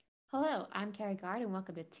Hello, I'm Carrie Gard, and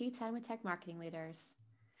welcome to Tea Time with Tech Marketing Leaders.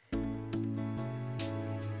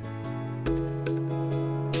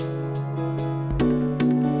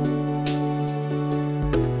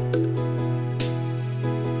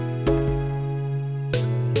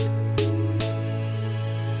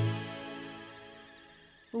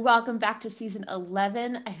 Welcome back to season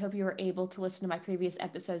 11. I hope you were able to listen to my previous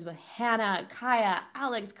episodes with Hannah, Kaya,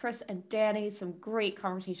 Alex, Chris, and Danny. Some great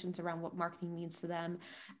conversations around what marketing means to them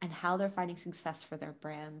and how they're finding success for their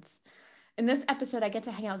brands. In this episode, I get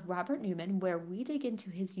to hang out with Robert Newman, where we dig into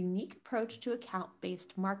his unique approach to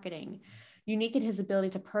account-based marketing, unique in his ability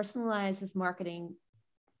to personalize his marketing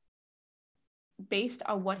based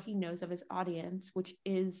on what he knows of his audience, which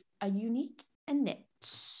is a unique and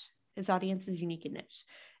niche. His audience is unique and niche,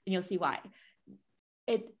 and you'll see why.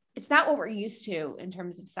 It's not what we're used to in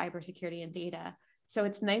terms of cybersecurity and data. So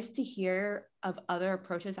it's nice to hear of other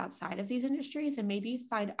approaches outside of these industries and maybe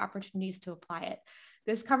find opportunities to apply it.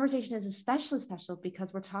 This conversation is especially special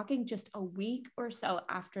because we're talking just a week or so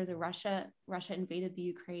after Russia invaded the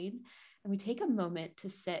Ukraine, and we take a moment to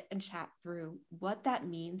sit and chat through what that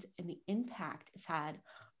means and the impact it's had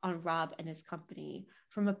on Rob and his company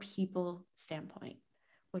from a people standpoint,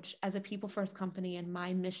 which as a people first company and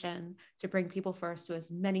my mission to bring people first to as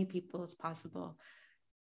many people as possible,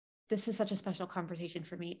 this is such a special conversation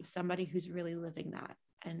for me, somebody who's really living that.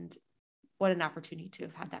 And what an opportunity to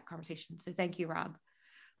have had that conversation. So thank you, Rob.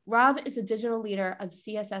 Rob is a digital leader of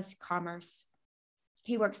CSS Commerce.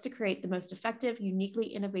 He works to create the most effective, uniquely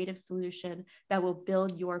innovative solution that will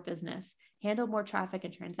build your business, handle more traffic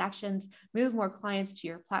and transactions, move more clients to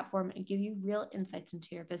your platform, and give you real insights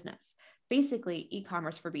into your business. Basically,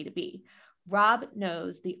 e-commerce for B2B. Rob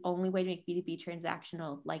knows the only way to make B2B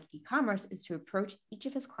transactional like e-commerce is to approach each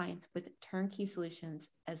of his clients with turnkey solutions,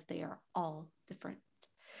 as they are all different.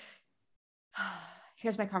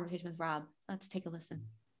 Here's my conversation with Rob. Let's take a listen.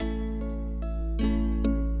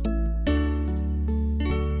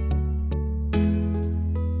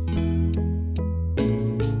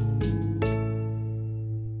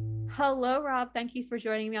 Hello, Rob. Thank you for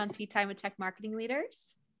joining me on Tea Time with Tech Marketing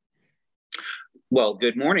Leaders. Well,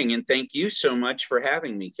 good morning, and thank you so much for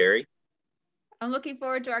having me, Carrie. I'm looking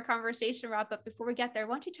forward to our conversation, Rob. But before we get there,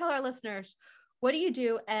 why don't you tell our listeners, what do you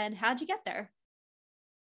do and how'd you get there?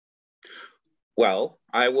 Well,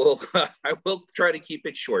 I will try to keep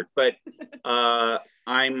it short, but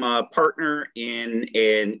I'm a partner in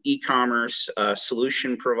an e-commerce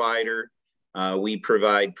solution provider. We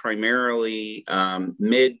provide primarily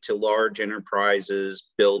mid to large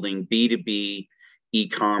enterprises building B2B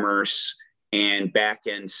e-commerce and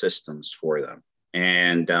back-end systems for them.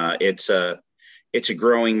 And it's a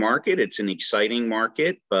growing market. It's an exciting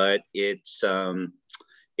market, but it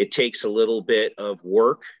takes a little bit of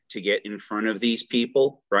work to get in front of these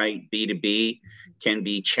people, right? B2B can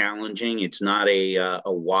be challenging. It's not a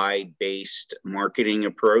wide-based marketing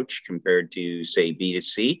approach compared to, say,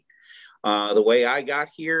 B2C. The way I got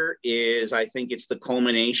here is I think it's the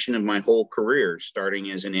culmination of my whole career,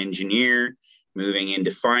 starting as an engineer, moving into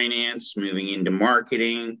finance, moving into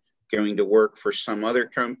marketing, going to work for some other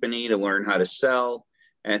company to learn how to sell.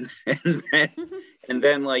 And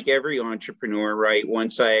then like every entrepreneur, right,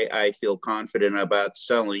 once I feel confident about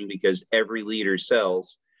selling, because every leader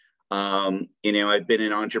sells, I've been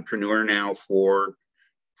an entrepreneur now for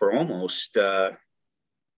almost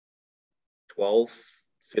 12,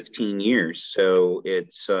 15 years. So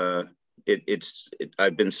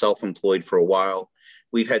I've been self-employed for a while.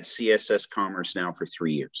 We've had CSS Commerce now for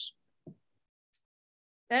 3 years.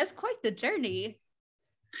 That's quite the journey.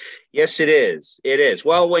 Yes, it is. It is.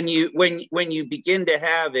 Well, when you begin to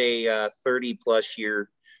have a 30 plus year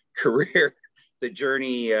career, the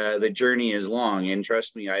journey is long. And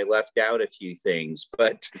trust me, I left out a few things,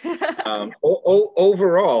 but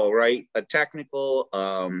overall, right, a technical.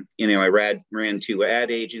 I ran 2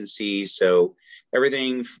 ad agencies, so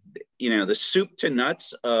everything, the soup to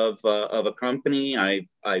nuts of a company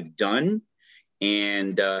I've done,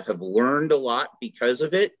 and have learned a lot because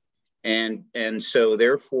of it. And so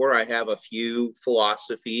therefore I have a few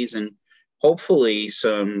philosophies and hopefully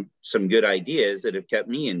some good ideas that have kept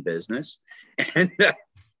me in business.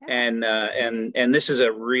 And this is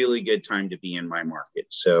a really good time to be in my market.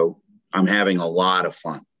 So I'm having a lot of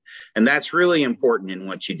fun. And that's really important in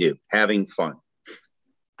what you do, having fun.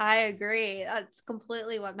 I agree. That's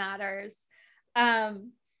completely what matters. I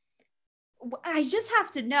just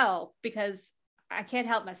have to know, because I can't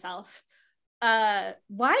help myself.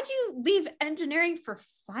 Why'd you leave engineering for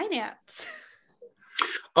finance?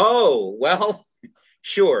 Oh, well,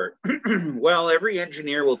 sure. Well, every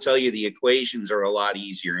engineer will tell you the equations are a lot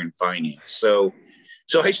easier in finance. So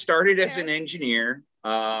So I started as an engineer.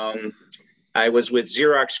 I was with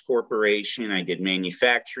Xerox Corporation. I did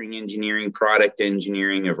manufacturing engineering, product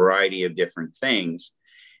engineering, a variety of different things.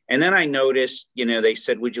 And then I noticed, they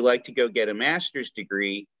said, would you like to go get a master's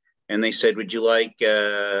degree? And they said, would you like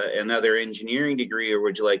another engineering degree, or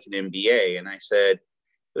would you like an MBA? And I said,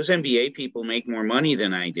 those MBA people make more money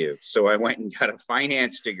than I do. So I went and got a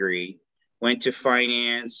finance degree, went to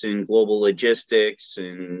finance and global logistics,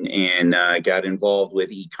 and got involved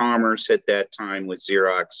with e-commerce at that time with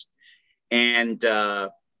Xerox. And, so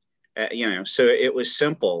it was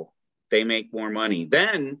simple. They make more money.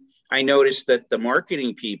 Then I noticed that the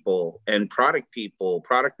marketing people and product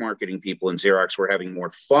marketing people in Xerox were having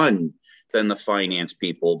more fun than the finance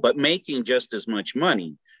people, but making just as much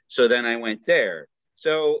money. So then I went there.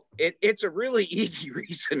 So it's a really easy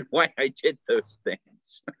reason why I did those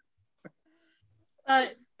things.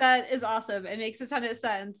 That is awesome. It makes a ton of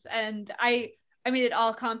sense. And I mean, it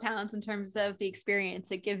all compounds in terms of the experience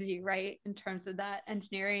it gives you, right? In terms of that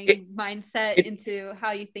engineering mindset into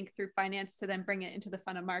how you think through finance to then bring it into the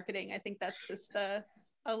fun of marketing. I think that's just a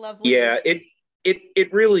lovely. Yeah,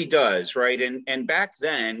 it really does, right? And back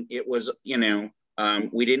then it was,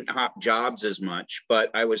 we didn't hop jobs as much, but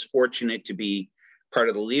I was fortunate to be part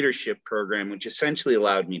of the leadership program, which essentially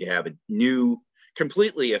allowed me to have a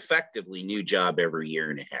completely effectively new job every year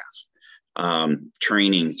and a half,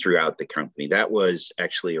 training throughout the company. That was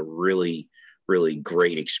actually a really, really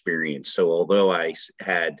great experience. So although I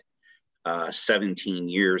had 17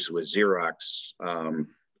 years with Xerox,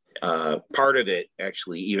 part of it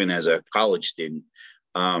actually, even as a college student,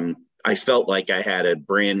 I felt like I had a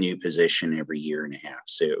brand new position every year and a half.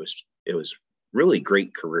 So it was really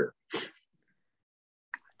great career.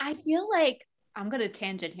 I feel like I'm going to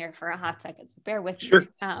tangent here for a hot second, so bear with me.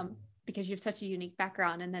 Because you have such a unique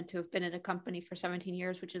background, and then to have been in a company for 17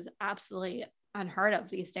 years, which is absolutely unheard of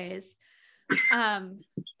these days. Yes.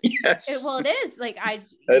 It is. Like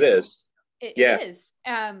It is. It yeah. is.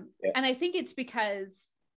 And I think it's because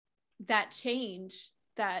that change,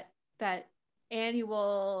 that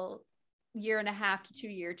annual 1.5 to 2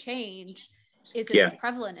 year change isn't as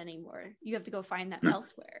prevalent anymore. You have to go find that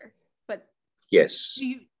elsewhere. But yes.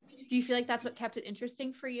 Do you feel like that's what kept it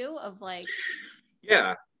interesting for you? Of like,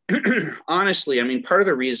 yeah, honestly, I mean, part of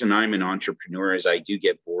the reason I'm an entrepreneur is I do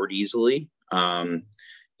get bored easily.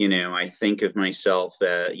 I think of myself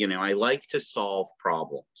that, I like to solve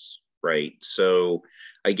problems, right? So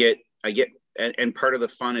I get, and part of the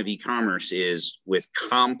fun of e-commerce is with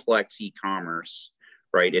complex e-commerce,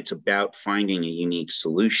 right? It's about finding a unique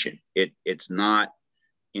solution. It's not,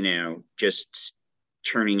 just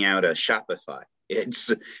churning out a Shopify.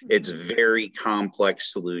 It's very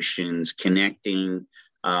complex solutions connecting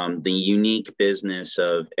the unique business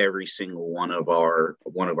of every single one of our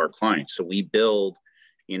clients. So we build,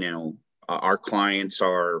 our clients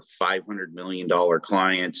are $500 million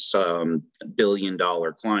clients, $1 billion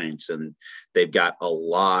clients, and they've got a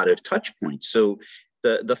lot of touch points. So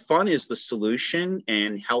the fun is the solution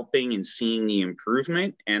and helping and seeing the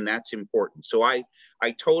improvement, and that's important. So I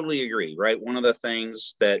totally agree, right? One of the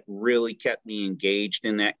things that really kept me engaged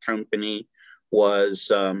in that company was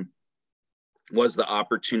the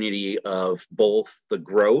opportunity of both the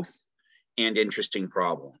growth and interesting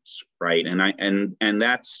problems, right? And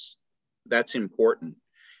that's important.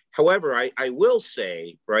 However, I will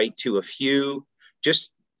say, right, to a few, just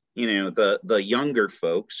the younger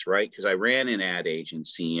folks, right? Because I ran an ad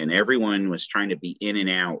agency and everyone was trying to be in and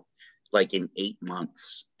out like in 8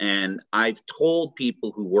 months. And I've told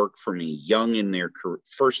people who work for me, young in their career,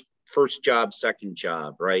 first job, second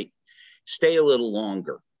job, right? Stay a little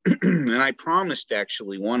longer. And I promised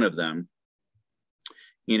actually one of them,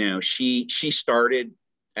 she started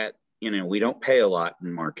at, we don't pay a lot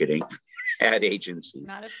in marketing ad agencies.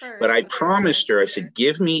 Not at first, but I promised her, I said,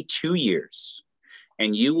 give me 2 years.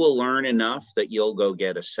 And you will learn enough that you'll go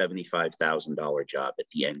get a $75,000 job at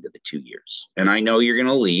the end of the 2 years. And I know you're going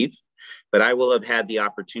to leave, but I will have had the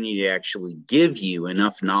opportunity to actually give you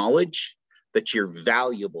enough knowledge that you're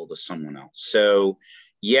valuable to someone else. So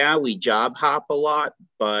yeah, we job hop a lot,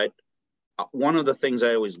 but one of the things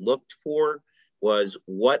I always looked for was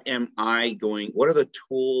what are the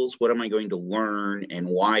tools, what am I going to learn, and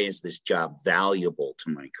why is this job valuable to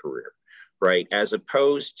my career, right? As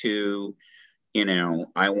opposed to,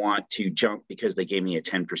 I want to jump because they gave me a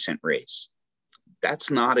 10% raise. That's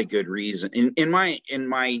not a good reason. In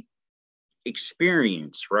my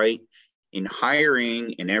experience, right, in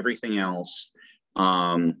hiring and everything else,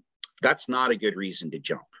 that's not a good reason to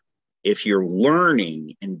jump. If you're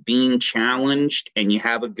learning and being challenged and you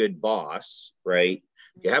have a good boss, right,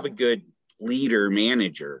 you have a good leader,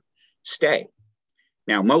 manager, stay.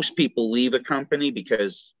 Now, most people leave a company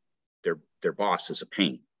because their boss is a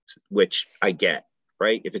pain, which I get,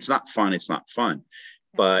 right? If it's not fun, it's not fun.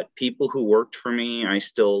 But people who worked for me, I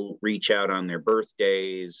still reach out on their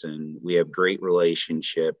birthdays, and we have great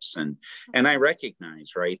relationships. And I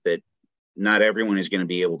recognize, right, that not everyone is going to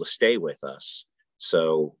be able to stay with us.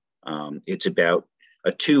 So it's about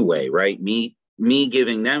a two-way, right? Me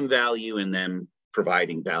giving them value and them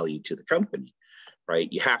providing value to the company, right?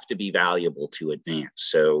 You have to be valuable to advance.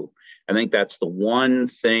 So I think that's the one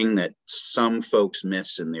thing that some folks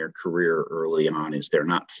miss in their career early on, is they're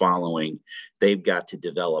not following. They've got to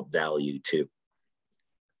develop value too.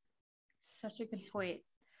 Such a good point.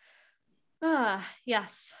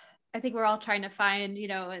 Yes. I think we're all trying to find,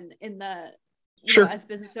 in the, Sure. As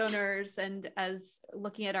business owners and as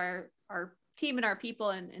looking at our team and our people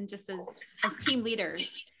and just as team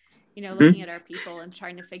leaders, looking at our people and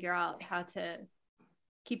trying to figure out how to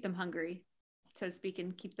keep them hungry, so to speak,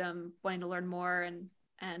 and keep them wanting to learn more.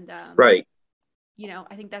 And right.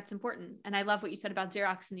 I think that's important. And I love what you said about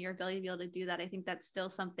Xerox and your ability to be able to do that. I think that's still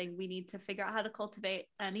something we need to figure out how to cultivate.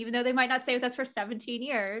 And even though they might not stay with us for 17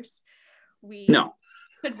 years, we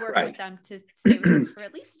could work with them to stay with us for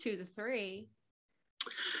at least 2 to 3.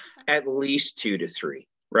 At least 2 to 3,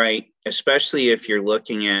 right? Especially if you're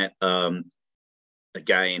looking at a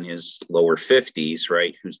guy in his lower 50s,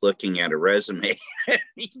 right, who's looking at a resume and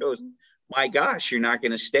he goes, my gosh, you're not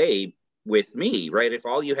going to stay with me, right? If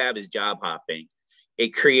all you have is job hopping,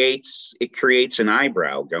 it creates an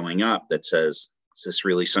eyebrow going up that says, is this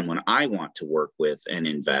really someone I want to work with and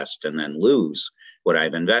invest and then lose what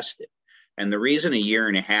I've invested? And the reason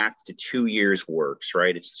 1.5 to 2 years works,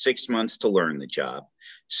 right? It's 6 months to learn the job,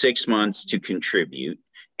 6 months to contribute,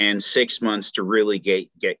 and 6 months to really get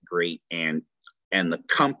great, and the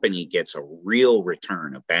company gets a real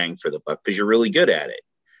return, a bang for the buck, because you're really good at it.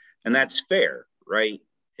 And that's fair, right?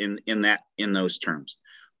 In those terms.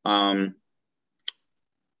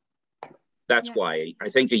 That's why I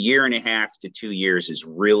think 1.5 to 2 years is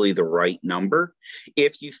really the right number.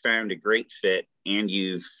 If you found a great fit and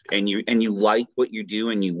you like what you do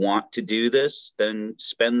and you want to do this, then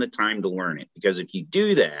spend the time to learn it. Because if you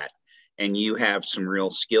do that and you have some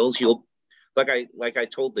real skills, you'll, like I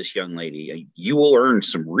told this young lady, you will earn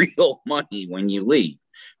some real money when you leave.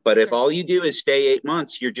 But if all you do is stay 8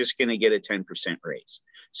 months, you're just going to get a 10% raise.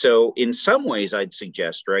 So in some ways, I'd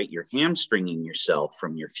suggest, right, you're hamstringing yourself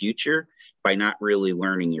from your future by not really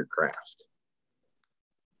learning your craft.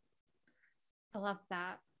 I love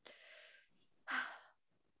that.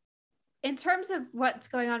 In terms of what's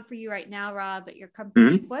going on for you right now, Rob, at your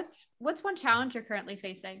company, what's one challenge you're currently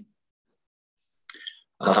facing?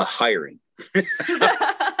 Hiring.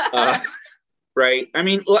 Right. I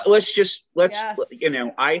mean, let's,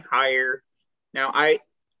 I hire. Now,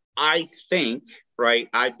 I think, right,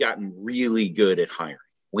 I've gotten really good at hiring.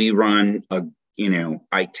 We run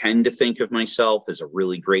I tend to think of myself as a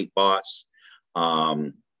really great boss.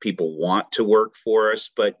 People want to work for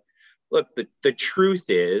us, but look, the truth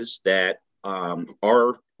is that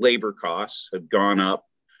our labor costs have gone up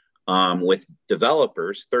with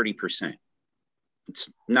developers 30%.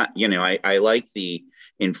 It's not, I like the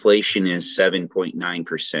inflation is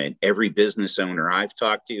 7.9%. Every business owner I've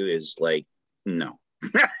talked to is like, no.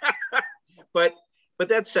 but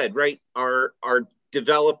that said, right, our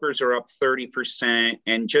developers are up 30%,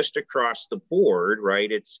 and just across the board, right,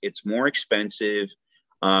 it's more expensive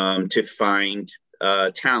to find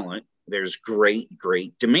talent. There's great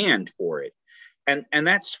demand for it. And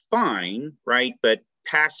that's fine, right? But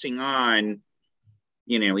passing on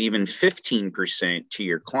even 15% to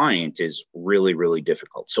your client is really, really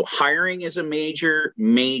difficult. So hiring is a major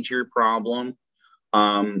problem.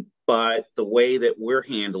 But the way that we're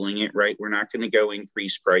handling it, right, we're not going to go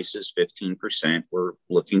increase prices 15%. We're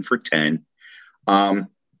looking for 10. And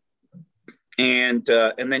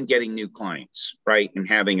then getting new clients, right, and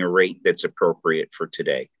having a rate that's appropriate for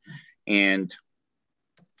today. And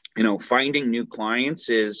finding new clients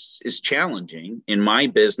is challenging. In my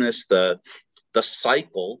business, the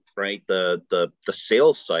cycle, right, the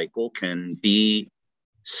sales cycle can be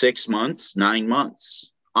 6 months, 9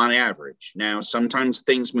 months on average. Now, sometimes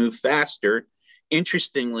things move faster.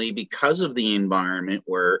 Interestingly, because of the environment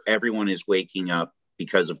where everyone is waking up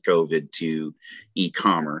because of COVID to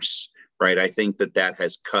e-commerce, right, I think that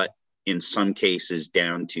has cut in some cases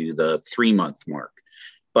down to the 3-month mark.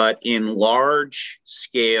 But in large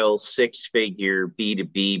scale, 6-figure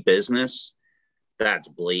B2B business, that's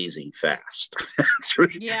blazing fast.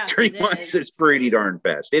 Three months is pretty darn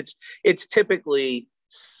fast. It's typically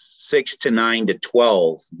 6 to 9 to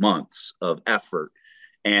 12 months of effort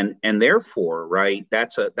and therefore, right,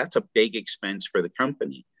 that's a big expense for the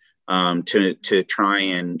company to try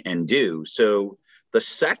and do. So the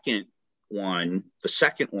second one,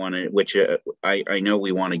 which I know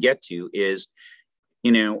we want to get to, is,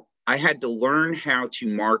 I had to learn how to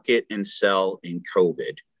market and sell in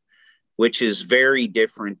COVID, which is very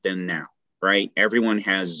different than now, right? Everyone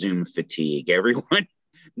has Zoom fatigue.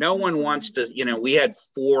 No one wants to, we had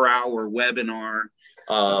 4-hour webinar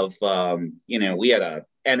of, we had a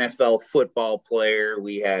NFL football player,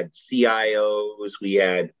 we had CIOs, we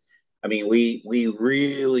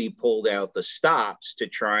really pulled out the stops to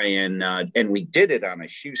try and we did it on a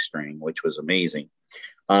shoestring, which was amazing,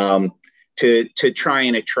 to try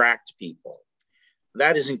and attract people.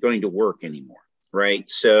 That isn't going to work anymore, right?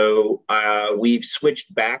 So we've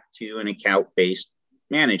switched back to an account-based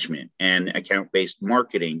management and account-based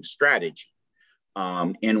marketing strategy,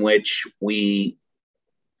 in which we,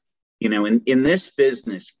 in this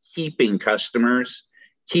business, keeping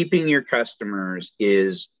your customers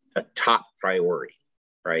is a top priority,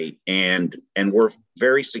 right? And we're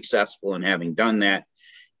very successful in having done that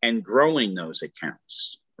and growing those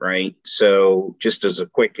accounts, right? So just as a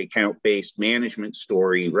quick account-based management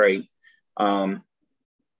story, right? My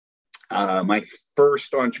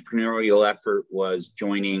first entrepreneurial effort was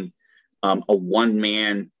joining a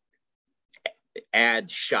one-man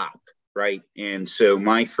ad shop, right? And so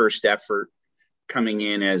my first effort coming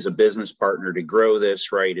in as a business partner to grow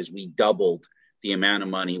this, right, is we doubled the amount of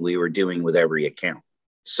money we were doing with every account.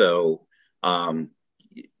 So don't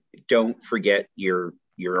forget your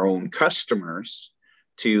own customers,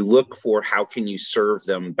 to look for how can you serve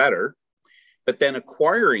them better. But then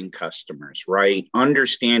acquiring customers, right?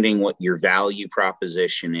 Understanding what your value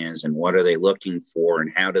proposition is and what are they looking for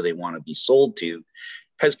and how do they want to be sold to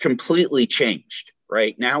has completely changed,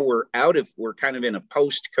 right? Now we're kind of in a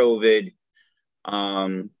post-COVID,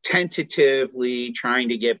 tentatively trying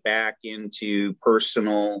to get back into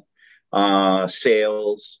personal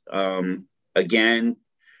sales again,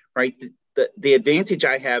 right? The advantage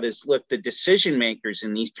I have is, look, the decision makers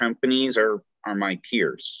in these companies are my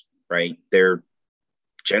peers, right? They're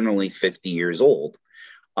generally 50 years old.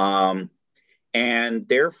 And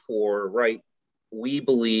therefore, right, we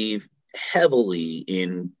believe heavily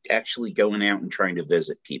in actually going out and trying to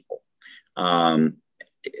visit people.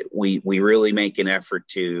 We really make an effort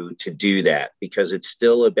to do that, because it's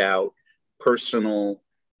still about personal,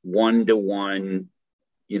 one-to-one,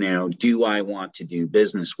 do I want to do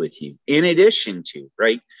business with you? In addition to,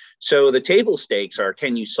 right? So the table stakes are,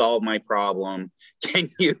 can you solve my problem?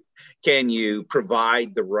 Can you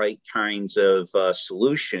provide the right kinds of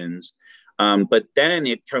solutions? But then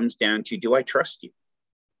it comes down to, do I trust you?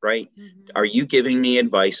 Right? Mm-hmm. Are you giving me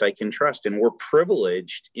advice I can trust? And we're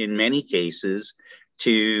privileged in many cases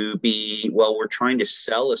to be, we're trying to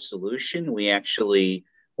sell a solution.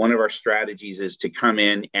 One of our strategies is to come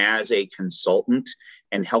in as a consultant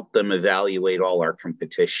and help them evaluate all our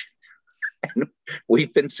competition. And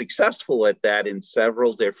we've been successful at that in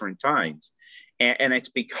several different times. And it's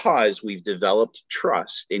because we've developed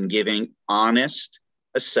trust in giving honest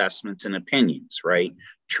assessments and opinions, right?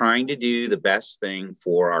 Trying to do the best thing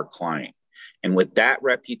for our client. And with that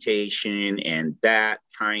reputation and that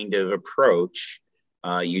kind of approach,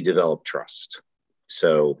 you develop trust.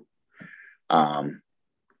 So I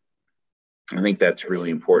think that's really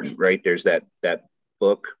important, right? There's that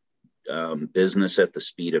book, Business at the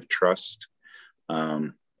Speed of Trust.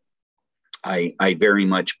 I very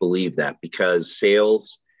much believe that, because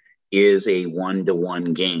sales is a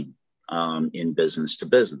one-to-one game in business to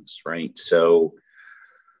business, right? So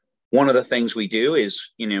one of the things we do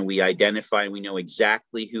is, we know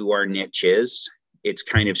exactly who our niche is. It's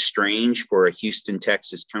kind of strange for a Houston,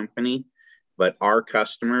 Texas company, but our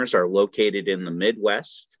customers are located in the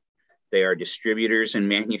Midwest. They are distributors and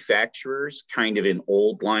manufacturers, kind of in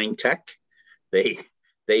old line tech. They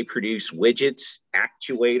produce widgets,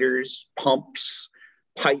 actuators, pumps,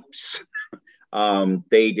 pipes.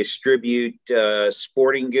 They distribute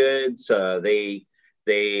sporting goods.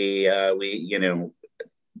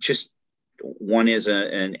 Just one is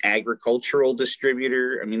an agricultural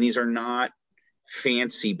distributor. I mean, these are not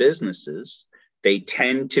fancy businesses. They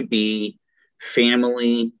tend to be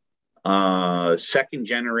family, second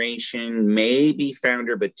generation, maybe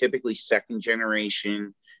founder, but typically second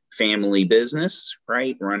generation family business,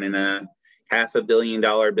 right? Running a $500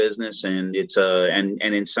 million business. And and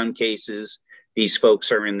in some cases, these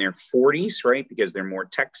folks are in their 40s, right? Because they're more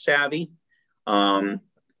tech savvy.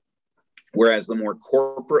 Whereas the more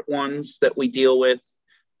corporate ones that we deal with,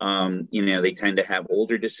 they tend to have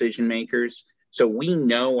older decision makers. So we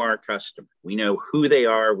know our customer, we know who they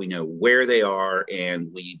are, we know where they are,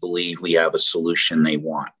 and we believe we have a solution they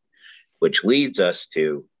want, which leads us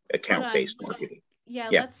to account-based marketing. Yeah,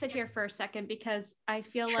 let's sit here for a second, because I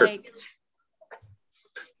feel Sure. like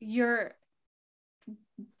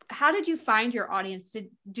how did you find your audience?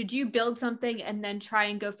 Did you build something and then try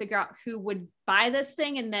and go figure out who would buy this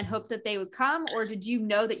thing and then hope that they would come? Or did you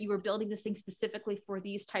know that you were building this thing specifically for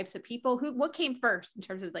these types of people? What came first in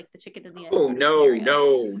terms of like the chicken and the egg? Oh,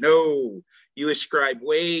 no. You ascribe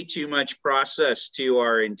way too much process to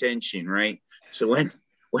our intention, right? So when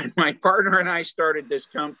my partner and I started this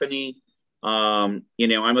company, I'm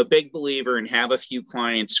a big believer in have a few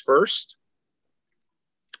clients first.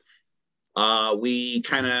 We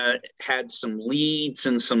kind of had some leads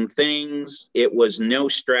and some things. It was no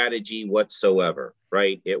strategy whatsoever,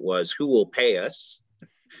 right? It was who will pay us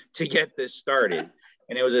to get this started.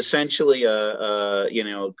 And it was essentially a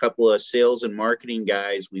couple of sales and marketing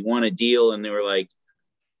guys. We won a deal and they were like,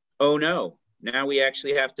 oh no, now we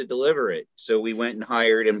actually have to deliver it. So we went and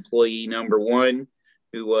hired employee number one,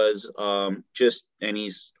 who was and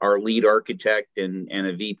he's our lead architect and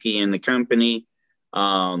a VP in the company.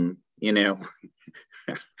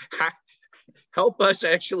 Help us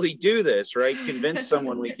actually do this, right? Convince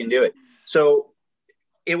someone we can do it. So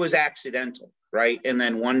it was accidental, right? And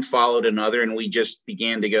then one followed another, and we just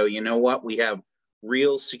began to go, you know what? We have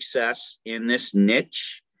real success in this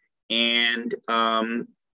niche. And,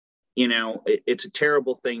 it's a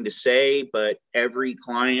terrible thing to say, but every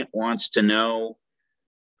client wants to know,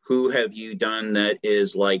 who have you done that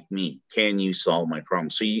is like me? Can you solve my problem?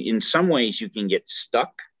 So in some ways you can get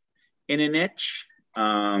stuck in a niche.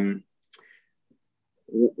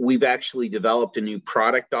 We've actually developed a new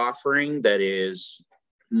product offering that is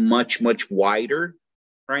much, much wider,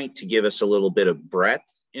 right? To give us a little bit of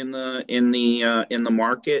breadth in the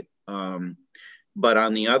market. But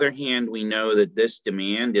on the other hand, we know that this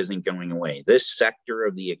demand isn't going away. This sector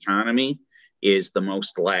of the economy is the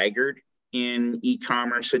most laggard in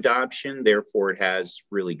e-commerce adoption. Therefore, it has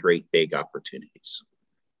really great big opportunities.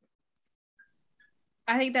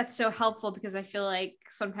 I think that's so helpful, because I feel like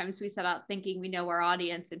sometimes we set out thinking we know our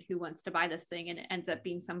audience and who wants to buy this thing, and it ends up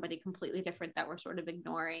being somebody completely different that we're sort of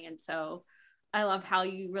ignoring. And so I love how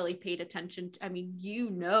you really paid attention. I mean,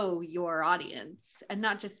 your audience, and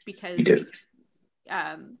not just because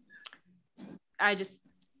I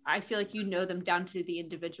feel like you know them down to the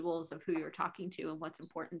individuals of who you're talking to and what's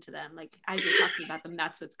important to them. Like as you're talking about them,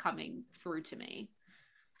 that's what's coming through to me.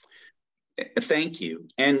 Thank you.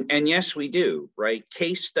 And yes, we do, right?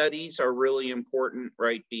 Case studies are really important,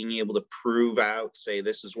 right? Being able to prove out, say,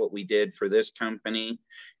 this is what we did for this company.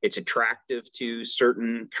 It's attractive to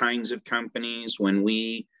certain kinds of companies. When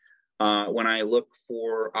I look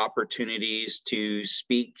for opportunities to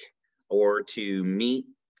speak or to meet,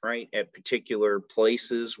 right, at particular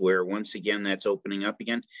places where, once again, that's opening up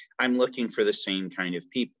again, I'm looking for the same kind of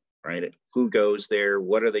people, right? Who goes there?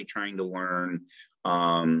 What are they trying to learn?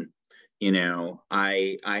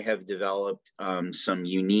 I have developed some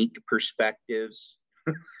unique perspectives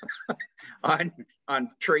on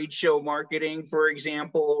trade show marketing, for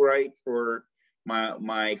example, right? For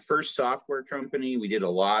my first software company, we did a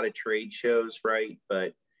lot of trade shows, right?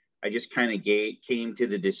 But I just kind of came to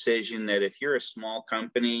the decision that if you're a small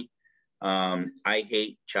company, I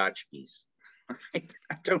hate tchotchkes. I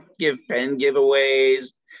don't give pen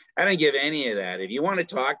giveaways. I don't give any of that. If you want to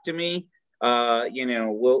talk to me,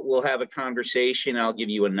 we'll have a conversation. I'll give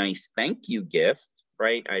you a nice thank you gift,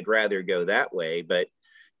 right? I'd rather go that way. But,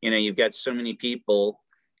 you've got so many people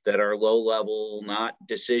that are low level, not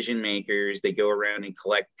decision makers. They go around and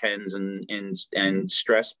collect pens and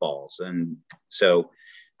stress balls. And so,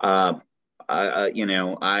 I'm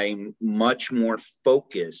much more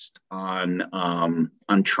focused on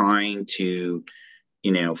trying to,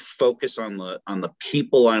 focus on the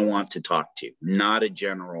people I want to talk to, not a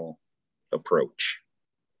general approach.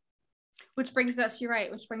 Which brings us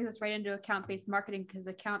right into account-based marketing, because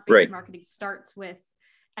account-based marketing starts with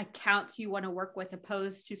accounts you want to work with,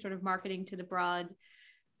 opposed to sort of marketing to the broad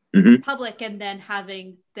public, and then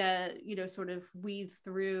having the, sort of weave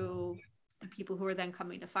through the people who are then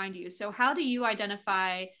coming to find you. So how do you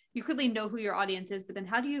identify, you clearly know who your audience is, but then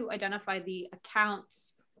how do you identify the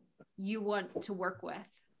accounts you want to work with?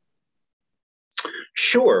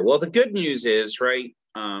 Sure. Well, the good news is, right,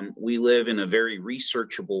 we live in a very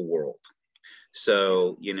researchable world.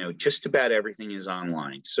 So, just about everything is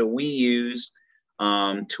online. So we use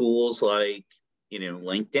tools like,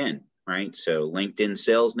 LinkedIn, right? So LinkedIn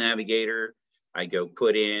Sales Navigator, I go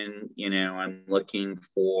put in, I'm looking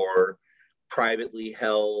for privately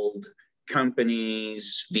held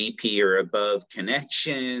companies, VP or above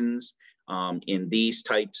connections, in these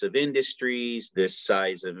types of industries, this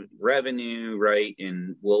size of revenue, right?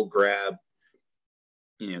 And we'll grab,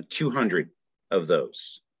 200 of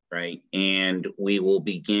those, right? And we will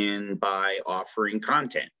begin by offering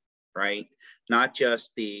content, right? Not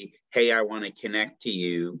just the, hey, I want to connect to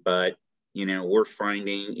you, but, we're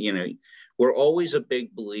finding, we're always a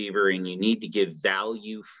big believer in you need to give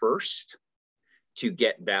value first to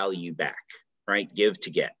get value back, right? Give to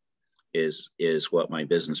get is what my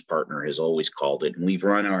business partner has always called it. And we've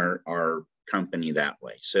run our company that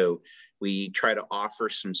way. So we try to offer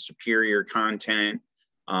some superior content,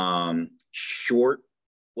 short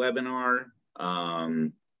webinar,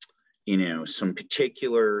 some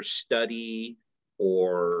particular study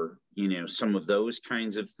or, some of those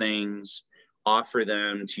kinds of things, offer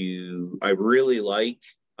them to, I really like,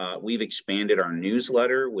 we've expanded our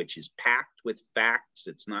newsletter, which is packed with facts.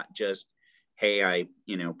 It's not just, hey, I,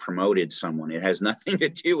 promoted someone. It has nothing to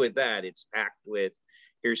do with that. It's packed with,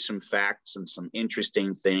 here's some facts and some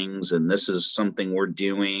interesting things. And this is something we're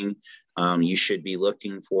doing. You should be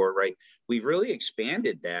looking for, right? We've really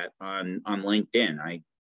expanded that on LinkedIn. I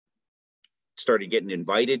started getting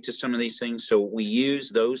invited to some of these things. So we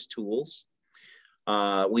use those tools.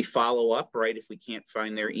 We follow up, right? If we can't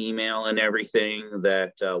find their email and everything,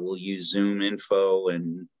 that we'll use Zoom info,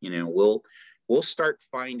 and we'll start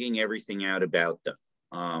finding everything out about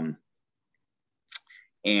them.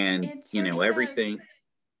 Everything.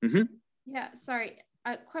 Mm-hmm. Yeah, sorry.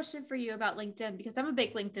 A question for you about LinkedIn, because I'm a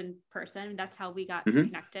big LinkedIn person. That's how we got Mm-hmm.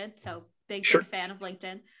 connected. So big Sure. fan of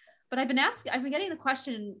LinkedIn. But I've been getting the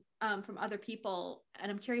question from other people, and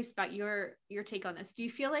I'm curious about your take on this. Do you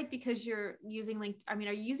feel like because you're using are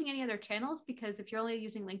you using any other channels? Because if you're only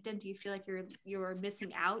using LinkedIn, do you feel like you're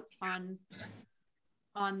missing out on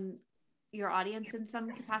your audience in some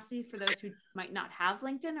capacity for those who might not have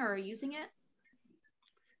LinkedIn or are using it?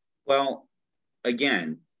 Well,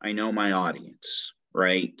 again, I know my audience,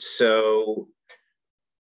 right? So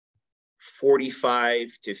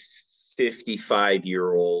 45 to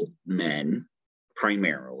 55-year-old men,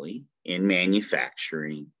 primarily in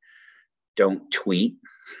manufacturing, don't tweet.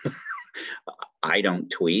 I don't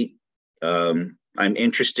tweet. I'm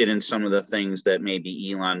interested in some of the things that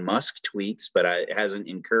maybe Elon Musk tweets, but it hasn't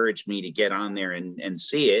encouraged me to get on there and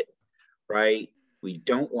see it, right? We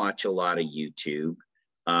don't watch a lot of YouTube.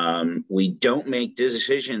 We don't make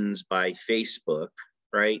decisions by Facebook,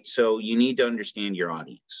 right? So you need to understand your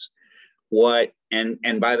audience.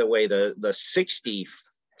 And by the way, the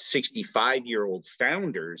 65-year-old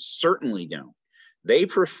founders certainly don't. They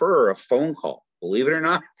prefer a phone call. Believe it or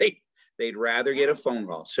not, they'd rather get a phone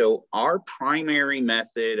call. So our primary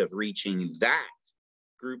method of reaching that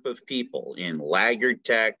group of people in laggard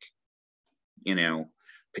tech,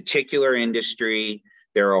 particular industry,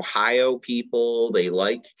 they're Ohio people. They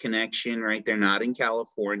like connection, right? They're not in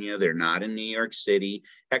California. They're not in New York City.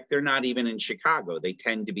 Heck, they're not even in Chicago. They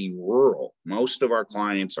tend to be rural. Most of our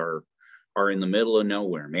clients are in the middle of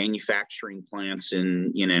nowhere, manufacturing plants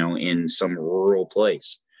in some rural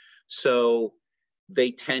place. So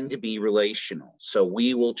they tend to be relational. So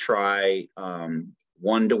we will try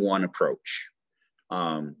one-to-one approach.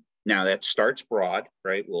 Now that starts broad,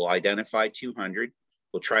 right? We'll identify 200.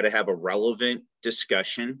 We'll try to have a relevant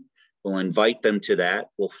discussion. We'll invite them to that.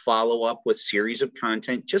 We'll follow up with series of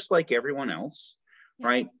content, just like everyone else,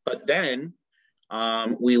 right? But then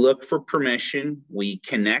we look for permission. We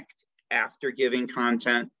connect after giving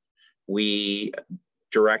content. We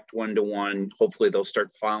direct one-to-one. Hopefully they'll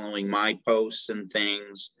start following my posts and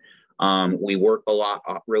things. We work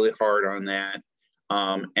really hard on that.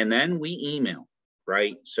 And then we email,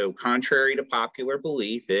 right? So contrary to popular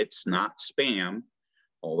belief, it's not spam.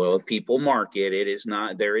 Although if people mark it, it is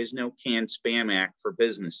not. There is no canned spam act for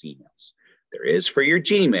business emails. There is for your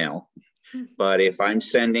Gmail, but if I'm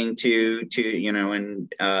sending to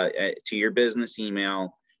your business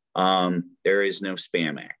email, there is no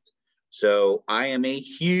spam act. So I am a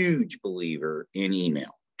huge believer in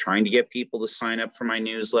email. Trying to get people to sign up for my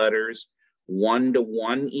newsletters,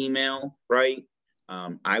 one-to-one email, right?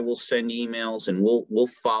 I will send emails and we'll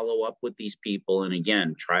follow up with these people, and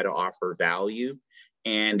again try to offer value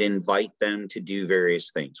and invite them to do various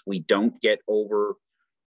things. We don't get over,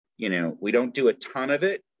 we don't do a ton of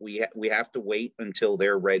it. We have to wait until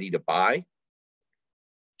they're ready to buy.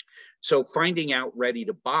 So finding out ready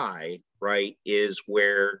to buy, right, is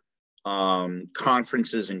where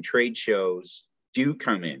conferences and trade shows do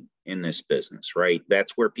come in this business, right?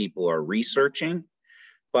 That's where people are researching,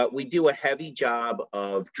 but we do a heavy job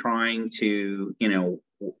of trying to,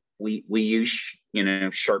 we use,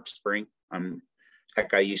 Sharp Spring.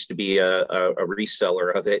 I used to be a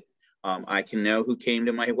reseller of it. I can know who came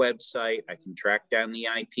to my website. I can track down the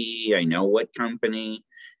IP. I know what company.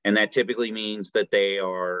 And that typically means that they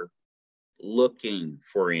are looking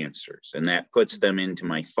for answers. And that puts them into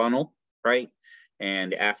my funnel, right?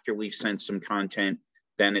 And after we've sent some content,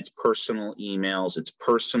 then it's personal emails, it's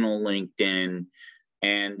personal LinkedIn.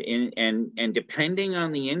 And depending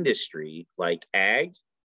on the industry, like ag,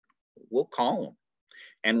 we'll call them.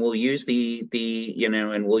 And we'll use the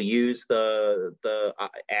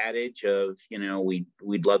adage of,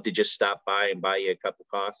 we'd love to just stop by and buy you a cup of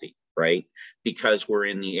coffee, right? Because we're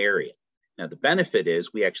in the area. Now, the benefit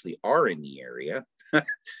is we actually are in the area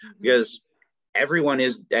because everyone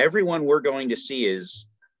we're going to see is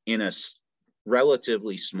in a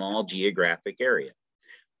relatively small geographic area.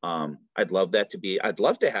 I'd love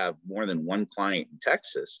to have more than one client in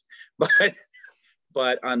Texas,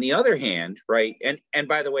 but on the other hand, right, and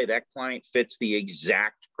by the way, that client fits the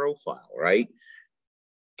exact profile, right?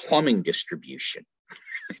 Plumbing distribution.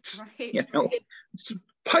 It's, right. It's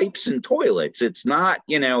pipes and toilets. It's not,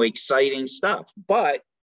 exciting stuff, but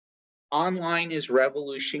online is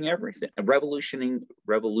revolutioning everything.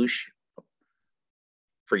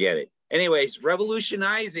 Forget it. Anyways,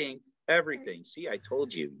 revolutionizing everything. See, I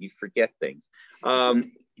told you, you forget things.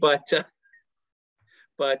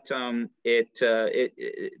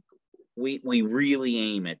 We really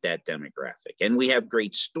aim at that demographic, and we have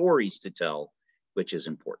great stories to tell, which is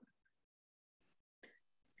important.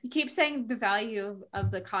 You keep saying the value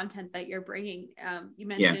of the content that you're bringing. You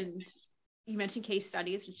mentioned case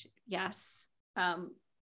studies, which yes. You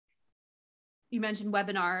mentioned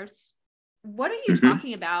webinars. What are you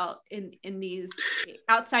talking about in these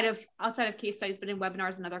outside of case studies, but in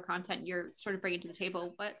webinars and other content you're sort of bringing to the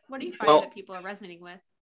table? What do you find that people are resonating with?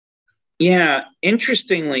 Yeah,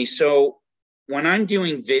 interestingly, so when I'm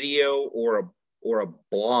doing video or a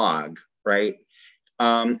blog, right,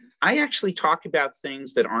 I actually talk about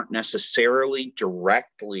things that aren't necessarily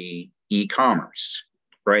directly e-commerce,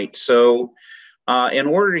 right? So in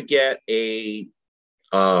order to get a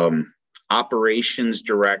operations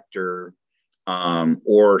director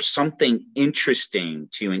or something interesting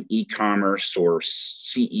to an e-commerce or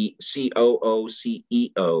COO,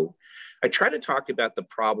 CEO, I try to talk about the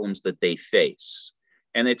problems that they face.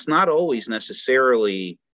 And it's not always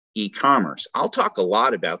necessarily e-commerce. I'll talk a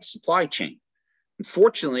lot about supply chain.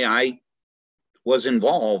 Unfortunately, I was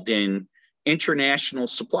involved in international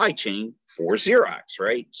supply chain for Xerox,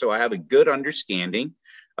 right? So I have a good understanding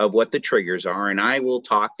of what the triggers are. And I will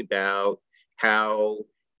talk about how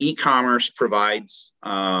e-commerce provides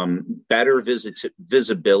better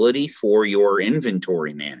visibility for your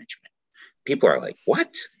inventory management. People are like,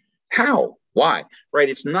 what? How? Why? Right?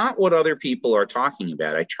 It's not what other people are talking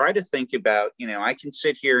about. I try to think about, I can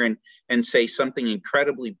sit here and say something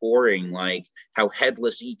incredibly boring like how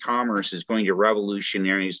headless e-commerce is going to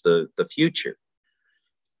revolutionize the future.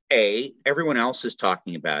 A, everyone else is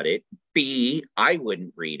talking about it. B, I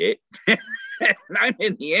wouldn't read it. I'm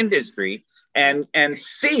in the industry. And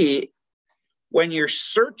C, when you're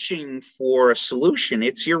searching for a solution,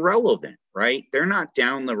 it's irrelevant, right? They're not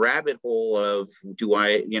down the rabbit hole of, do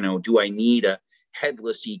I need a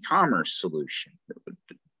headless e-commerce solution?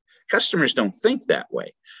 Customers don't think that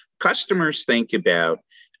way. Customers think about,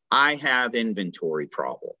 I have inventory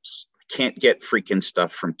problems. Can't get freaking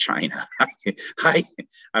stuff from China. I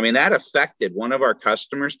mean, that affected one of our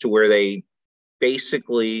customers to where they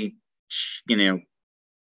basically,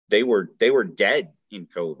 they were dead in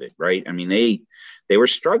COVID, right? I mean, they were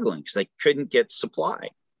struggling because they couldn't get supply.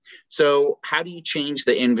 So how do you change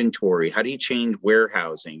the inventory? How do you change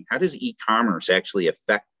warehousing? How does e-commerce actually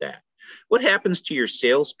affect that? What happens to your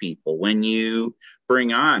salespeople when you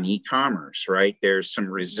bring on e-commerce, right? There's some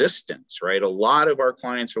resistance, right? A lot of our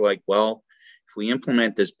clients are like, well, if we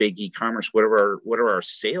implement this big e-commerce, what are our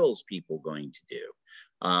salespeople going to do?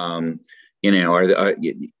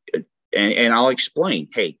 And I'll explain,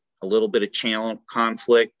 hey, a little bit of channel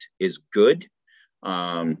conflict is good.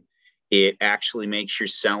 It actually makes your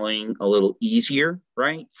selling a little easier,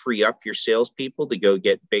 right? Free up your salespeople to go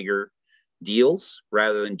get bigger deals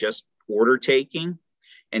rather than just order taking.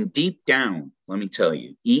 And deep down, let me tell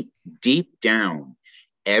you, deep down,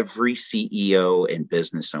 every CEO and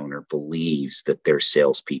business owner believes that their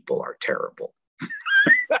salespeople are terrible.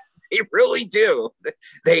 They really do.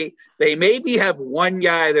 They maybe have one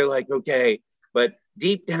guy, they're like, okay, but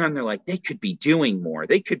deep down, they're like, they could be doing more.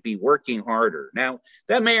 They could be working harder. Now,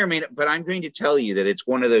 that may or may not, but I'm going to tell you that it's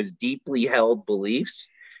one of those deeply held beliefs,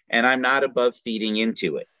 and I'm not above feeding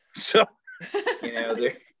into it. So,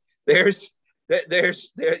 there's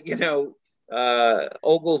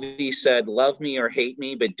Ogilvy said, love me or hate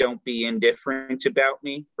me, but don't be indifferent about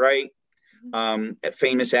me, right? A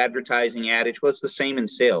famous advertising adage was the same in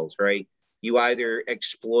sales, right? You either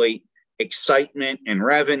exploit excitement and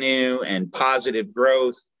revenue and positive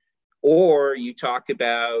growth, or you talk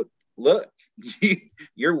about, look,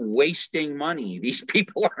 you're wasting money. These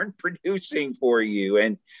people aren't producing for you.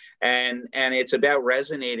 And it's about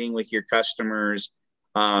resonating with your customers.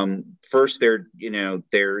 First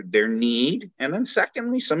their need, and then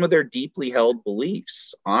secondly, some of their deeply held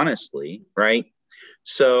beliefs, honestly, right?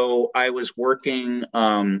 So I was working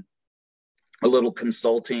a little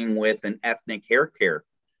consulting with an ethnic hair care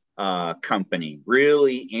company,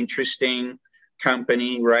 really interesting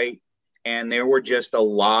company, right? And there were just a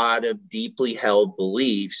lot of deeply held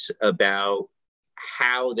beliefs about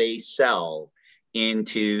how they sell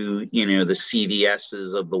into, the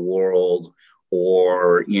CVSs of the world,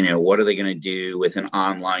 or, what are they going to do with an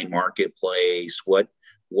online marketplace? What,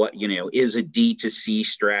 is a D2C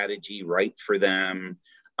strategy right for them?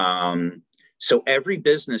 So every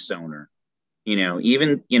business owner,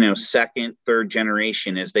 even, second, third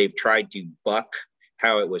generation, as they've tried to buck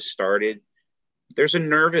how it was started, there's a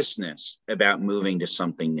nervousness about moving to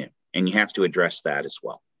something new, and you have to address that as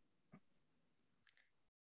well.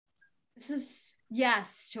 This is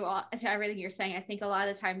yes to everything you're saying. I think a lot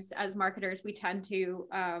of times as marketers, we tend to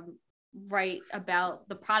write about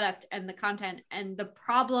the product and the content and the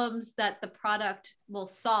problems that the product will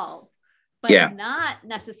solve, but not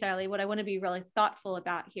necessarily what I want to be really thoughtful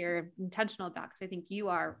about here, intentional about, because I think you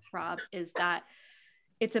are, Rob, is that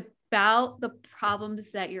it's about the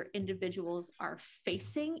problems that your individuals are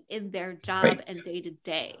facing in their job and day to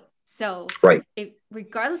day. So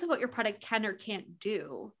regardless of what your product can or can't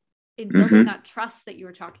do, in building that trust that you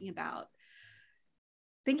were talking about,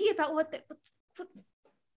 thinking about what's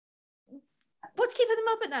keeping them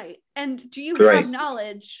up at night, and do you have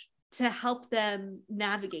knowledge to help them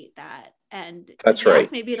navigate that? And that's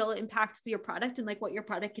yes, maybe it'll impact your product and like what your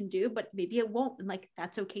product can do, but maybe it won't, and like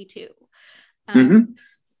that's okay too.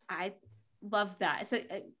 I love that. So,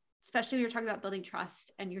 especially when you're talking about building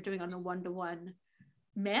trust and you're doing on a one-to-one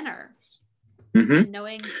manner, and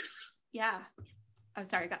knowing, I'm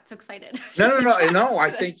sorry, I got so excited. No. I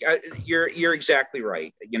think you're exactly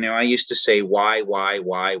right. I used to say, why? Why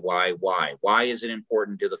is it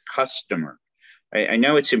important to the customer? I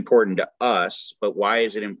know it's important to us, but why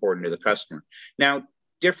is it important to the customer? Now,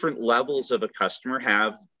 different levels of a customer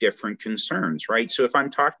have different concerns, right? So if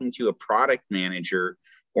I'm talking to a product manager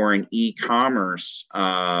or an e-commerce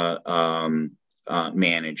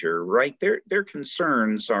manager, right, their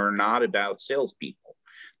concerns are not about salespeople.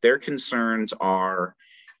 Their concerns are,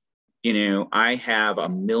 I have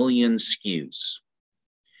 1 million SKUs.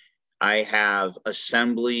 I have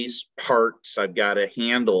assemblies, parts. I've got to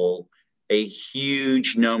handle a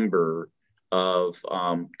huge number of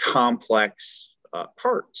complex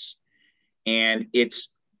parts, and it's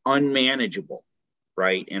unmanageable,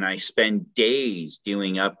 right? And I spend days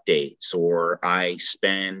doing updates, or I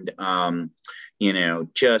spend,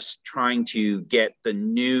 just trying to get the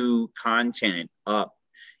new content up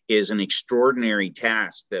is an extraordinary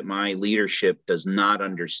task that my leadership does not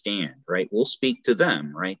understand, right? We'll speak to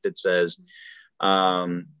them, right? That says,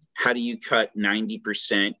 how do you cut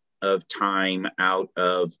 90% of time out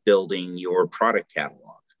of building your product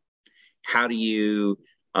catalog? How do you,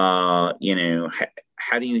 how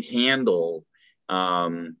do you handle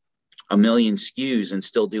 1 million SKUs and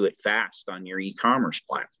still do it fast on your e-commerce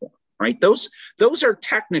platform, right? Those are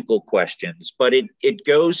technical questions, but it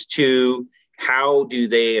goes to, how do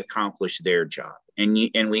they accomplish their job?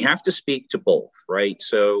 And we have to speak to both, right?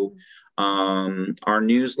 So our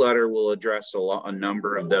newsletter will address a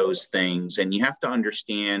number of those things, and you have to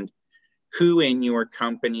understand who in your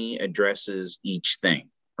company addresses each thing,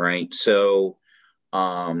 right? So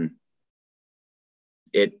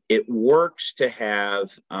it works to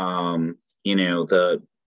have, I'm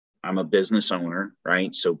a business owner,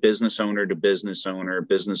 right? So business owner to business owner,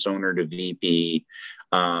 business owner to VP.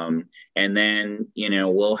 And then,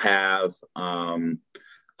 we'll have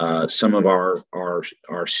some of our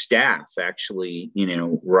staff actually,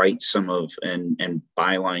 write some of and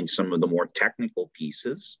byline some of the more technical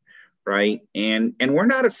pieces, right? And we're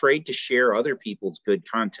not afraid to share other people's good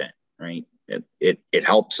content, right? It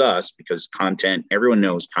helps us because content, everyone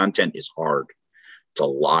knows content is hard. It's a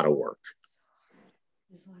lot of work.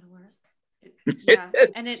 It's a lot of work.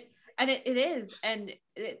 It is. And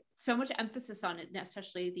so much emphasis on it,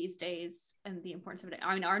 especially these days, and the importance of it.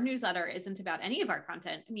 I mean, our newsletter isn't about any of our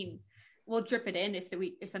content. I mean, we'll drip it in if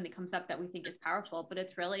something comes up that we think is powerful, but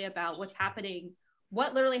it's really about what's happening,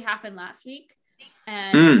 what literally happened last week,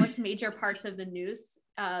 and what's major parts of the news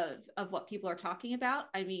of what people are talking about.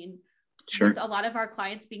 I mean, Sure. with a lot of our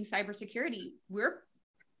clients being cybersecurity, we're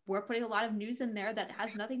putting a lot of news in there that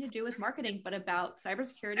has nothing to do with marketing, but about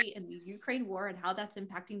cybersecurity and the Ukraine war and how that's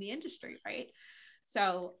impacting the industry, right?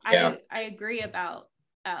 So I agree about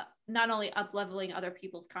not only up-leveling other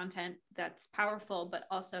people's content that's powerful, but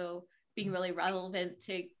also being really relevant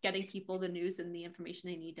to getting people the news and the information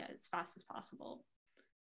they need as fast as possible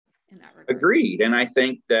in that regard. Agreed. And I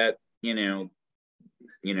think that,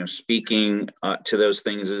 speaking to those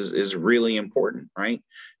things is really important, right?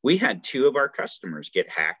 We had 2 of our customers get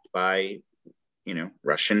hacked by,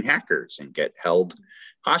 Russian hackers and get held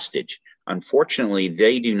hostage. Unfortunately,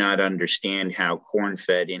 they do not understand how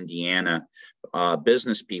corn-fed Indiana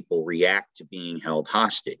business people react to being held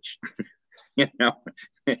hostage.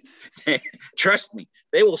 Trust me,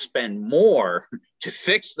 they will spend more to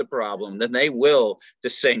fix the problem than they will to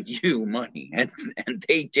send you money. And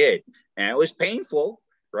they did. And it was painful,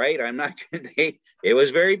 right? It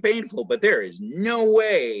was very painful, but there is no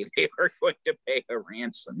way they are going to pay a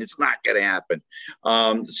ransom. It's not going to happen.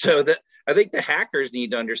 So I think the hackers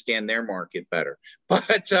need to understand their market better.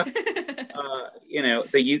 But,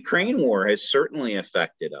 the Ukraine war has certainly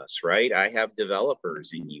affected us, right? I have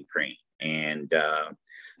developers in Ukraine. And, the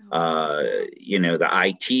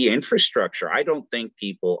IT infrastructure, I don't think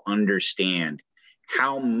people understand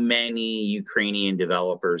how many Ukrainian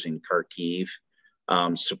developers in Kharkiv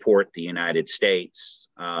support the United States,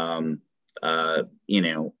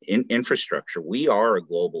 infrastructure. We are a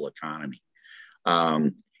global economy.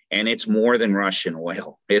 And it's more than Russian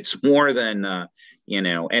oil. It's more than,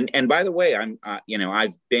 and by the way,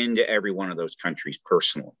 I've been to every one of those countries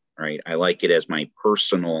personally, right? I like it as my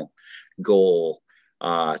personal goal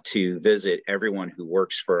to visit everyone who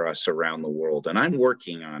works for us around the world. And I'm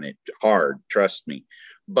working on it hard, trust me.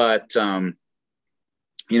 But,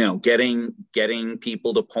 getting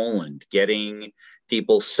people to Poland, getting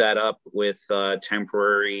people set up with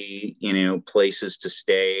temporary, places to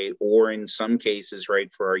stay, or in some cases,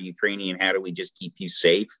 right, for our Ukrainian, how do we just keep you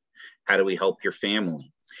safe? How do we help your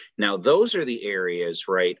family? Now, those are the areas,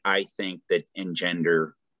 right, I think that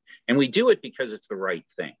engender, and we do it because it's the right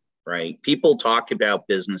thing, right? People talk about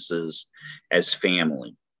businesses as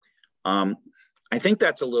family. I think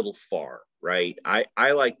that's a little far, right?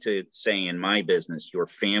 I like to say in my business, your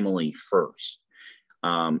family first.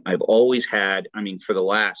 I've always had, for the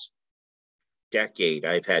last decade,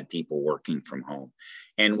 I've had people working from home,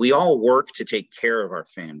 and we all work to take care of our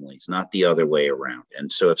families, not the other way around.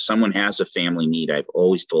 And so if someone has a family need, I've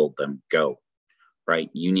always told them, go, right?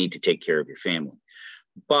 You need to take care of your family.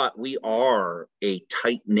 But we are a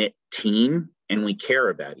tight-knit team and we care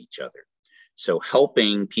about each other. So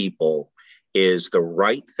helping people is the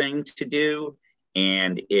right thing to do.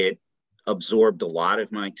 And it absorbed a lot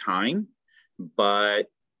of my time.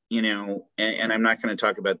 But, and I'm not going to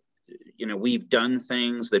talk about, we've done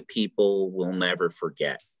things that people will never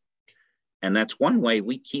forget. And that's one way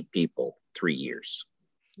we keep people 3 years.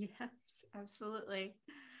 Yes, absolutely.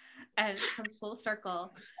 And it comes full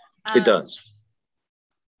circle. It does.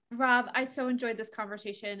 Rob, I so enjoyed this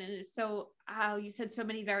conversation, and it's so how you said so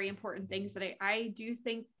many very important things that I do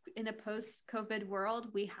think in a post-COVID world,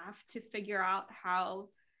 we have to figure out how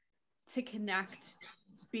to connect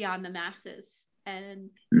beyond the masses and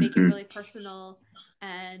make it really personal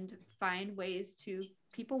and find ways to,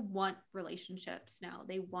 people want relationships now.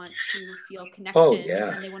 They want to feel connection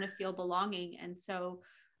and they want to feel belonging. And so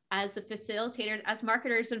as the facilitators, as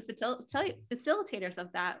marketers and facilitators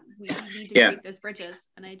of that, we need to create those bridges.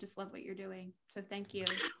 And I just love what you're doing. So thank you.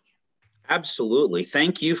 Absolutely.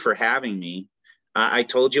 Thank you for having me. I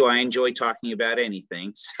told you I enjoy talking about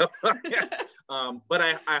anything. So, but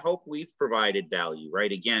I hope we've provided value,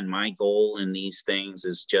 right? Again, my goal in these things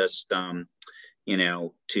is just,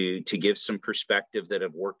 to give some perspective that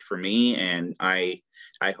have worked for me. And I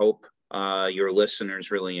hope your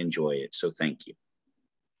listeners really enjoy it. So thank you.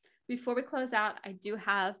 Before we close out, I do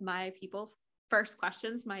have my people first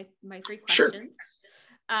questions, my 3 questions. Sure.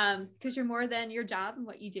 Because you're more than your job and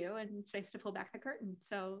what you do, and it's nice to pull back the curtain.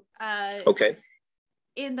 So, okay.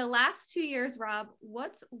 In the last 2 years, Rob,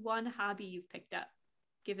 what's one hobby you've picked up,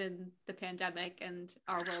 given the pandemic and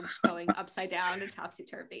our world going upside down and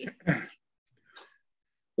topsy-turvy?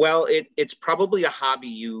 Well, it's probably a hobby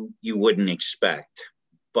you wouldn't expect,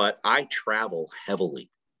 but I travel heavily.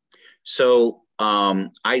 So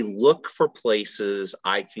I look for places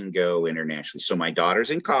I can go internationally. So my daughter's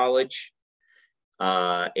in college,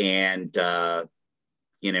 and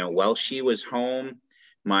while she was home,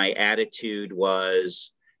 my attitude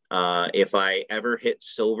was, if I ever hit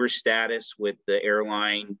silver status with the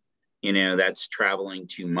airline that's traveling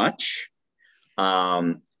too much.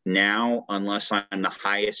 Now, unless I'm the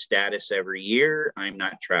highest status every year, I'm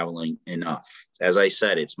not traveling enough. As I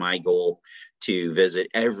said, it's my goal to visit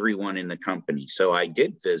everyone in the company. So I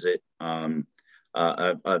did visit. I've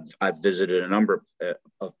visited a number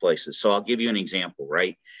of places. So I'll give you an example,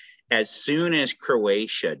 right? As soon as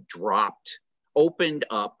Croatia opened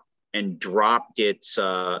up and dropped its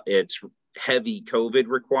heavy COVID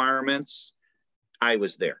requirements, I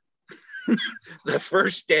was there. The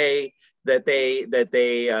first day that they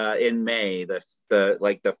in May, the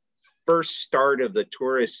first start of the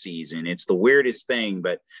tourist season. It's the weirdest thing,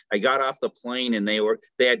 but I got off the plane and they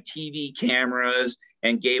had TV cameras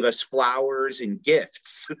and gave us flowers and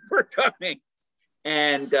gifts for coming.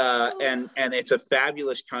 And it's a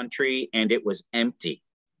fabulous country, and it was empty.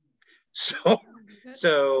 So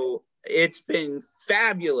it's been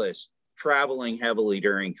fabulous traveling heavily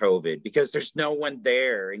during COVID because there's no one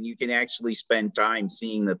there and you can actually spend time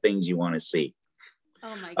seeing the things you want to see.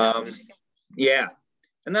 Oh my gosh. Yeah.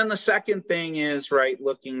 And then the second thing is, right,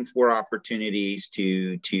 looking for opportunities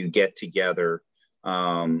to get together,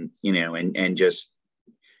 and just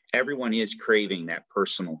everyone is craving that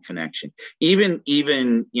personal connection. Even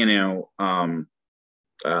just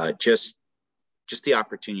the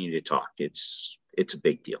opportunity to talk. It's a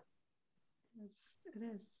big deal. It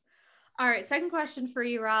is. All right. Second question for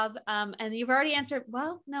you, Rob. And you've already answered.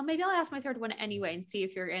 Well, no, maybe I'll ask my third one anyway and see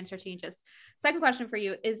if your answer changes. Second question for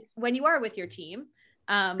you is, when you are with your team,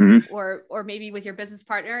 or maybe with your business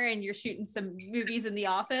partner and you're shooting some movies in the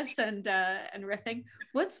office and riffing,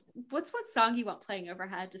 what's one song you want playing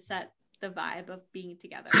overhead to set the vibe of being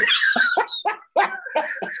together?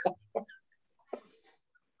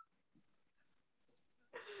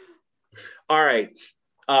 All right.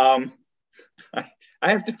 I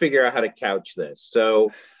have to figure out how to couch this.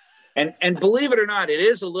 So, and believe it or not, it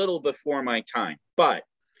is a little before my time, but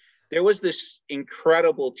there was this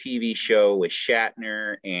incredible TV show with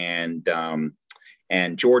Shatner and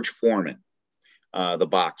George Foreman, the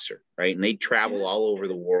boxer, right? And they travel all over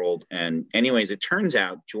the world. And anyways, it turns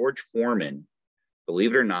out George Foreman,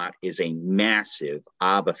 believe it or not, is a massive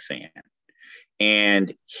ABBA fan.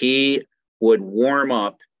 And he would warm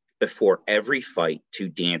up before every fight to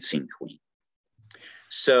Dancing Queen.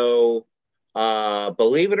 So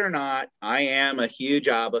believe it or not, I am a huge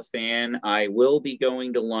ABBA fan. I will be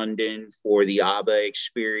going to London for the ABBA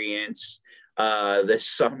experience this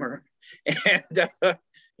summer. And,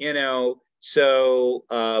 so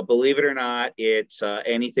believe it or not, it's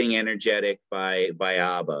Anything Energetic by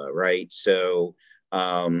ABBA, right? So,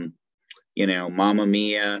 Mamma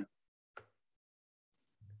Mia,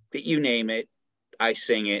 you name it, I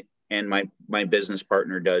sing it, and my business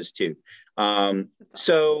partner does too.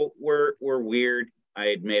 So we're weird, I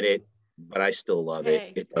admit it, but I still love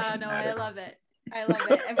it. It doesn't matter. I love it. And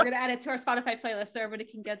we're gonna add it to our Spotify playlist so everybody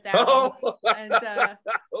can get down. And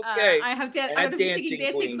okay. I'm gonna be singing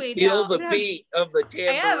Dancing Queen. Feel the beat of the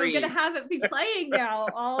tambourine. I am. I'm gonna have it be playing now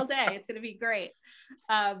all day. It's gonna be great.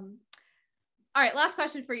 All right, last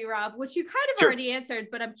question for you, Rob, which you kind of already answered,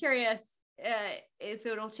 but I'm curious if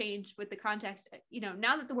it'll change with the context.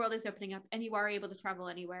 Now that the world is opening up and you are able to travel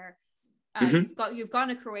anywhere, you've gone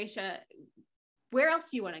to Croatia. Where else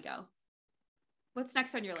do you want to go? What's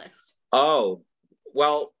next on your list? Oh,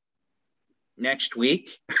 well, next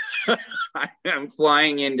week I'm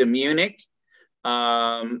flying into Munich,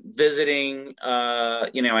 visiting.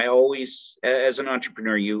 I always, as an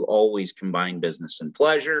entrepreneur, you always combine business and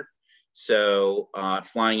pleasure. So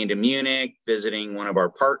flying into Munich, visiting one of our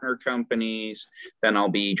partner companies. Then I'll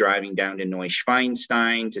be driving down to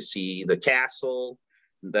Neuschwanstein to see the castle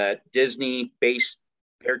that Disney based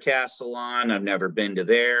their castle on. I've never been to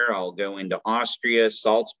there. I'll go into Austria.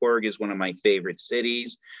 Salzburg is one of my favorite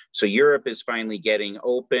cities. So Europe is finally getting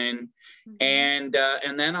open. And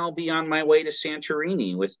then I'll be on my way to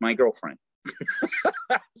Santorini with my girlfriend.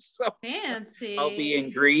 So fancy. I'll be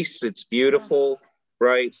in Greece. It's beautiful.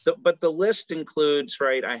 Right. But the list includes,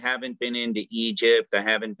 right, I haven't been into Egypt. I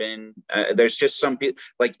haven't been, there's just some people,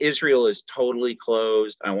 like Israel is totally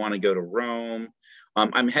closed. I want to go to Rome.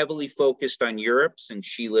 I'm heavily focused on Europe since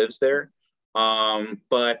she lives there.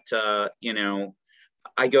 But I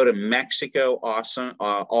go to Mexico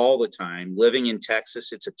all the time. Living in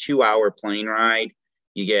Texas, it's a 2-hour plane ride.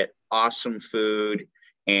 You get awesome food,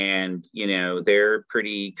 and, they're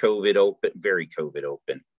pretty COVID open, very COVID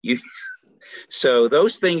open. So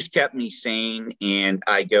those things kept me sane, and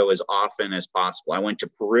I go as often as possible. I went to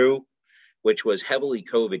Peru, which was heavily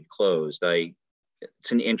COVID closed.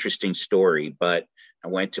 It's an interesting story, but I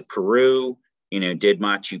went to Peru, did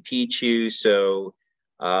Machu Picchu. So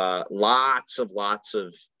lots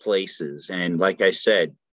of places. And like I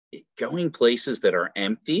said, going places that are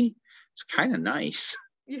empty, it's kind of nice.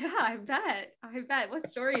 Yeah, I bet. What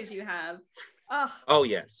stories you have. Oh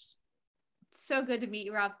yes. So good to meet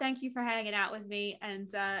you, Rob. Thank you for hanging out with me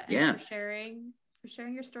and for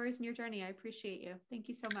sharing your stories and your journey. I appreciate you. Thank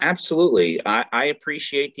you so much. Absolutely. I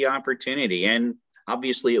appreciate the opportunity, and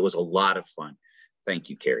obviously it was a lot of fun. Thank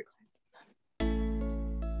you, Carrie.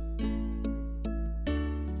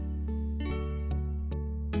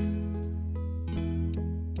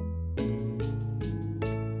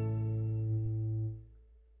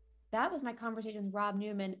 That was my conversation with Rob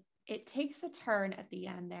Newman. It takes a turn at the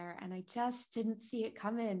end there, and I just didn't see it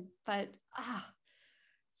coming, but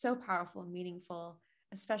so powerful and meaningful,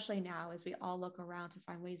 especially now as we all look around to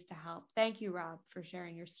find ways to help. Thank you, Rob, for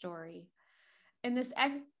sharing your story.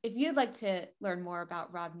 If you'd like to learn more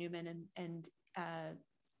about Rob Newman and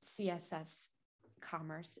CSS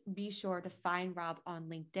Commerce, be sure to find Rob on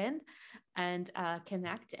LinkedIn and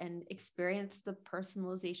connect and experience the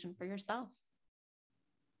personalization for yourself.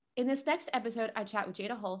 In this next episode, I chat with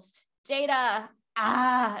Jada Holst. Jada,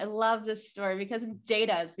 I love this story because it's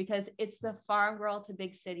Jada's, because it's the farm girl to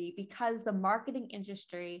big city, because the marketing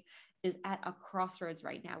industry is at a crossroads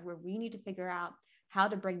right now where we need to figure out how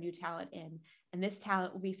to bring new talent in. And this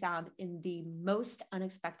talent will be found in the most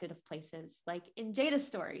unexpected of places, like in Jada's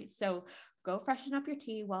story. So go freshen up your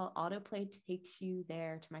tea while autoplay takes you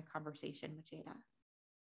there to my conversation with Jada.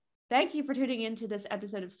 Thank you for tuning in to this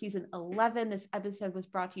episode of season 11. This episode was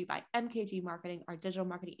brought to you by MKG Marketing, our digital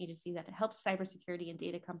marketing agency that helps cybersecurity and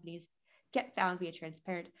data companies get found via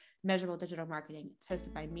transparent, measurable digital marketing. It's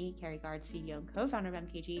hosted by me, Carrie Gard, CEO and co-founder of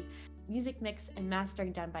MKG. Music mix and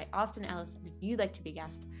mastering done by Austin Ellis. And if you'd like to be a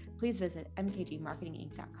guest, please visit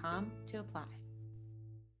mkgmarketinginc.com to apply.